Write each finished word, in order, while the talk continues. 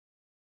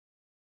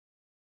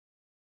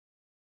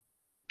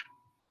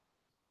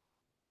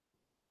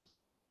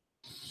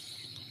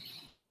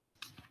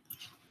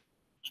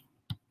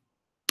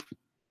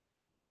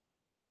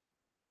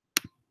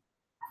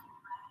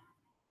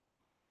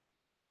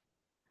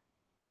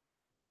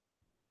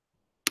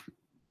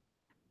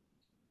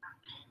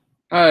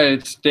Hi,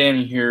 it's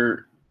Danny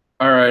here.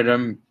 All right,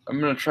 I'm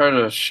gonna try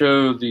to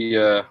show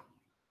the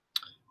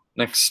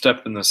next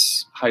step in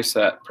this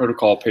hisat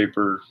protocol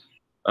paper.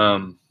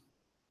 Um,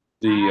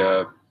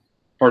 the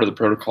part of the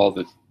protocol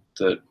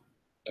that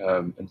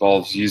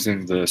involves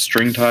using the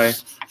stringtie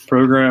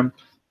program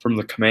from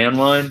the command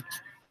line.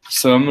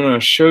 So I'm gonna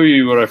show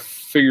you what I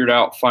figured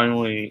out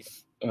finally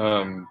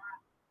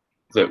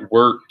that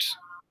worked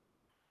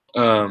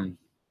um,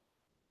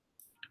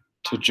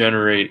 to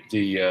generate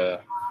the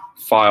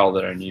file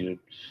that I needed.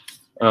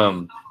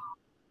 Um,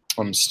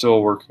 I'm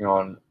still working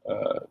on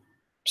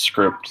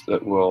script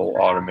that will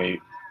automate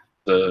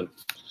the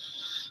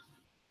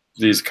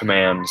these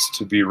commands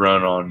to be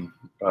run on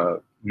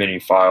many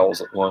files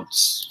at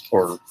once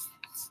or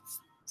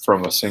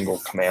from a single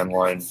command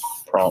line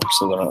prompt,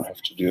 so that I don't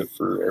have to do it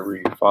for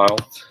every file.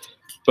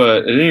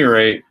 But at any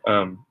rate,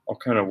 I'll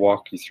kind of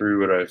walk you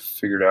through what I've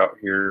figured out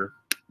here.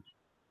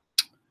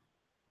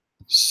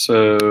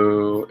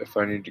 So if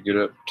I need to get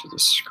up to the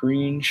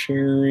screen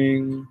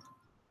sharing,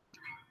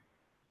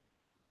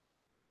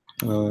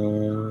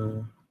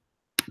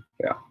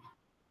 yeah,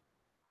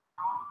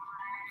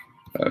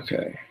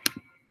 okay.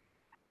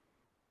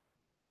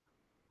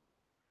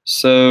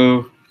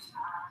 So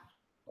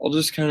I'll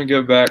just kind of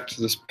go back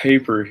to this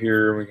paper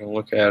here and we can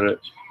look at it.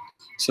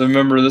 So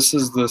remember, this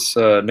is this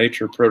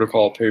nature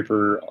protocol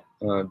paper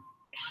uh,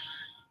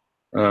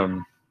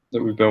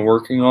 that we've been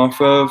working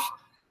off of.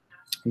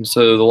 And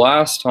so the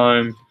last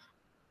time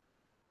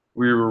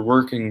we were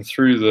working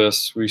through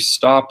this, we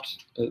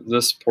stopped at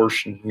this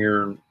portion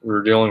here. We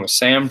were dealing with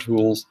SAM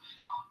tools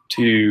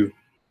to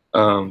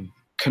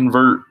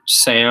convert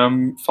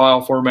SAM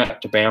file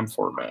format to BAM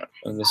format.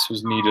 And this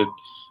was needed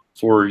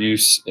for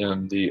use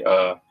in the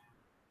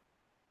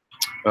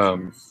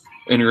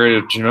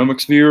integrated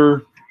genomics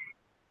viewer.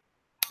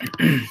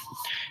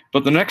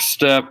 But the next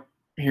step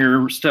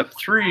here, step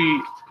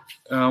 3,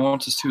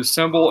 wants us to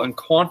assemble and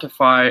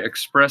quantify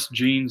expressed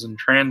genes and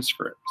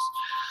transcripts.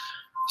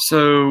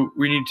 So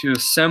we need to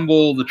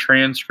assemble the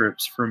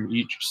transcripts for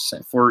each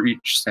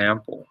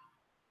sample.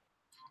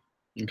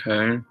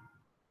 Okay.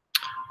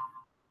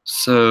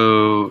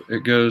 So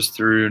it goes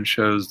through and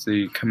shows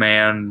the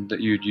command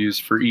that you'd use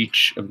for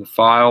each of the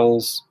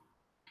files.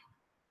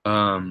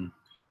 I'll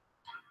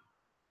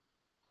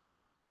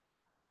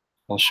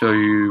show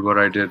you what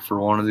I did for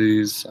one of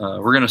these.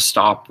 We're going to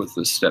stop with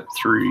this step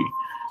 3.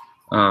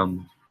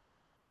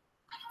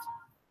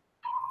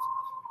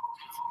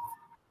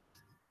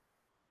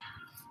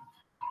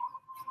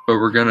 But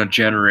we're going to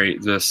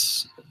generate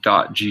this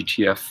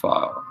 .gtf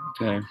file,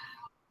 okay?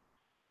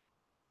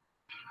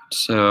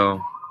 So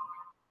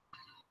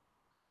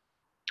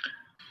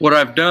what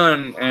I've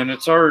done, and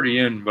it's already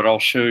in, but I'll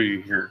show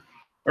you here.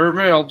 Or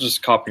maybe I'll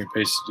just copy and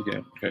paste it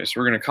again. Okay,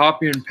 so we're going to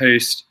copy and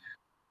paste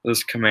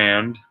this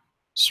command,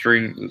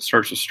 string that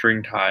starts with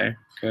stringtie,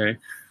 okay?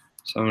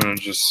 So I'm going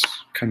to just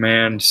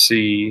Command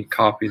C,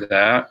 copy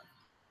that.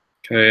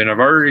 Okay, and I've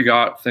already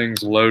got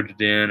things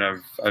loaded in.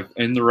 I've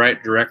in the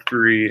right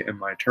directory in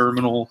my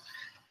terminal,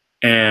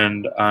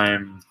 and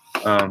I'm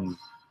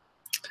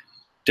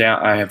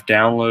I have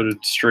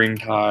downloaded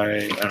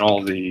stringtie and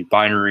all the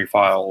binary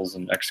files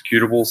and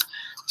executables.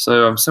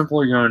 So I'm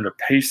simply going to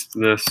paste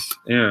this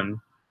in.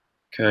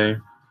 Okay,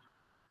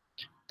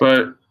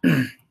 but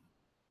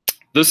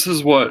this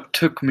is what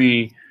took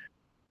me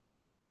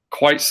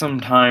quite some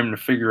time to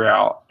figure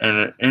out, and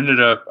it ended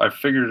up I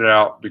figured it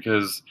out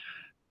because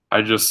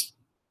I just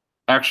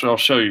actually I'll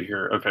show you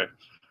here. Okay,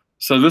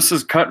 so this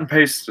is cut and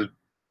pasted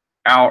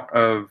out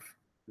of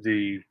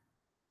the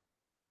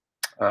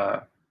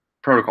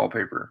protocol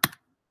paper.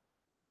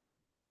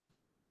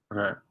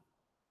 Okay,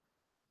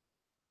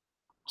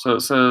 so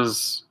it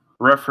says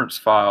reference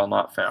file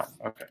not found.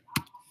 Okay,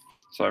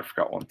 so I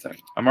forgot one thing.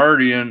 I'm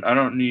already in. I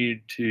don't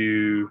need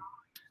to.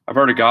 I've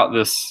already got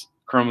this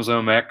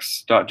chromosome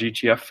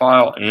x.gtf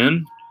file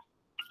in,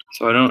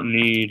 so I don't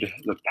need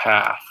the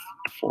path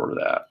for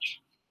that.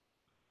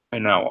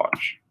 And now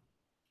watch.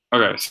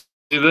 Okay, see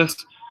this?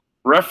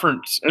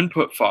 Reference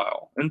input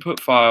file. Input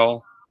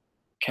file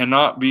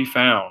cannot be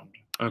found.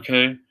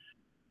 Okay.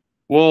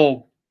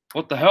 Well,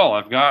 what the hell?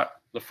 I've got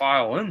the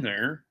file in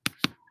there,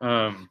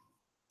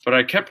 but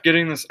I kept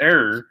getting this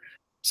error.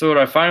 So what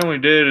I finally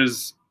did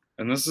is,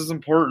 and this is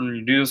important,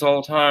 you do this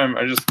all the time,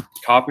 I just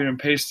copied and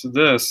pasted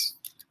this,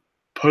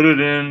 put it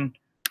in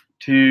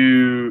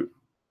to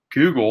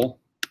Google,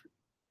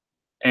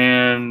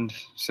 and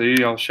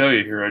see, I'll show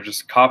you here. I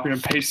just copied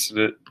and pasted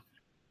it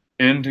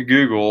into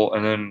Google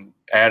and then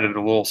added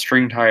a little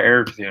stringtie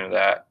error to the end of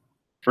that.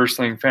 First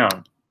thing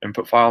found,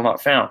 input file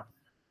not found.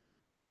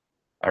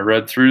 I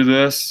read through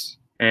this,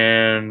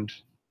 and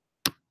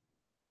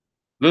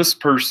this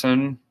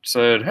person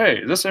said,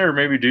 hey, this error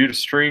may be due to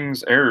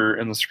strings error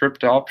in the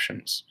script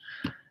options.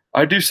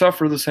 I do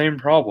suffer the same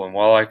problem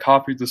while I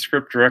copied the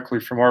script directly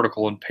from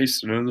article and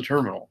pasted it into the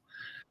terminal.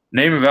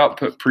 Name of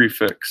output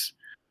prefix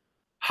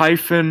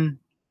hyphen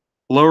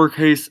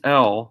lowercase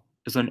l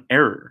is an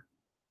error.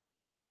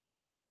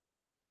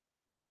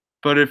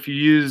 But if you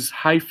use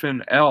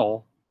hyphen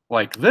l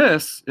like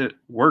this, it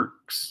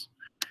works.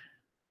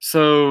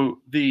 So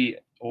the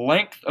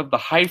length of the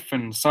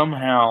hyphen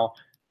somehow,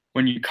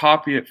 when you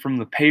copy it from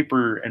the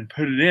paper and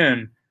put it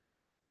in,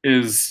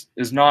 is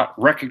not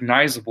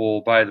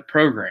recognizable by the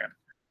program.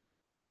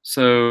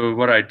 So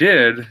what I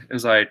did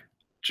is I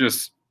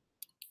just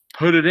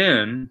put it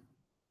in,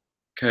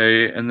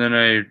 okay, and then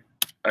I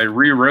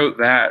rewrote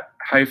that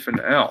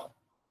 -L,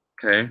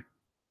 okay,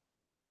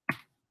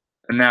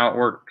 and now it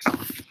works.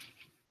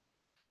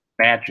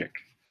 Magic.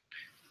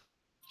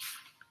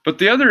 But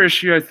the other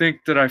issue I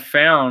think that I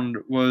found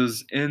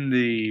was in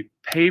the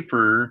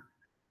paper,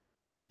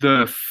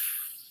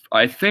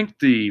 I think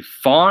the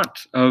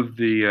font of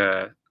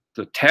the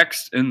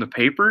text in the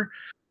paper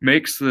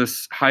makes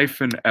this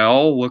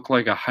 -L look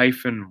like a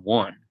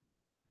 -1.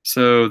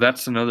 So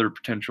that's another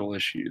potential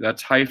issue.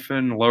 That's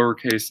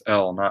 -lowercase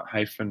l, not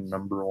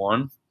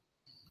 -1.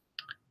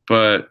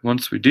 But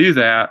once we do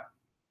that,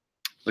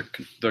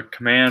 the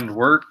command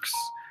works.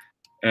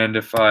 And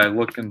if I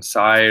look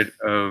inside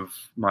of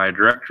my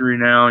directory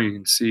now, you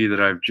can see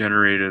that I've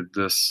generated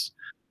this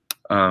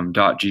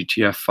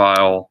 .gtf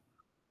file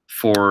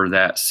for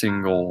that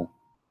single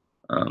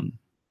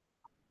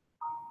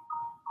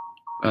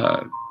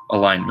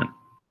alignment.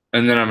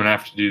 And then I'm going to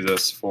have to do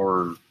this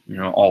for, you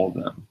know, all of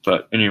them.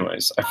 But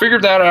anyways, I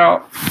figured that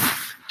out.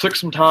 Took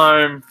some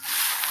time.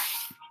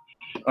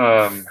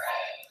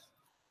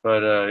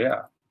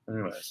 Yeah,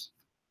 anyways.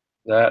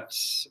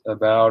 That's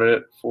about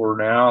it for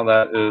now.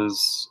 That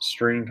is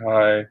string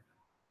tie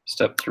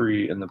step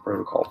 3 in the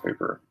protocol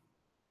paper.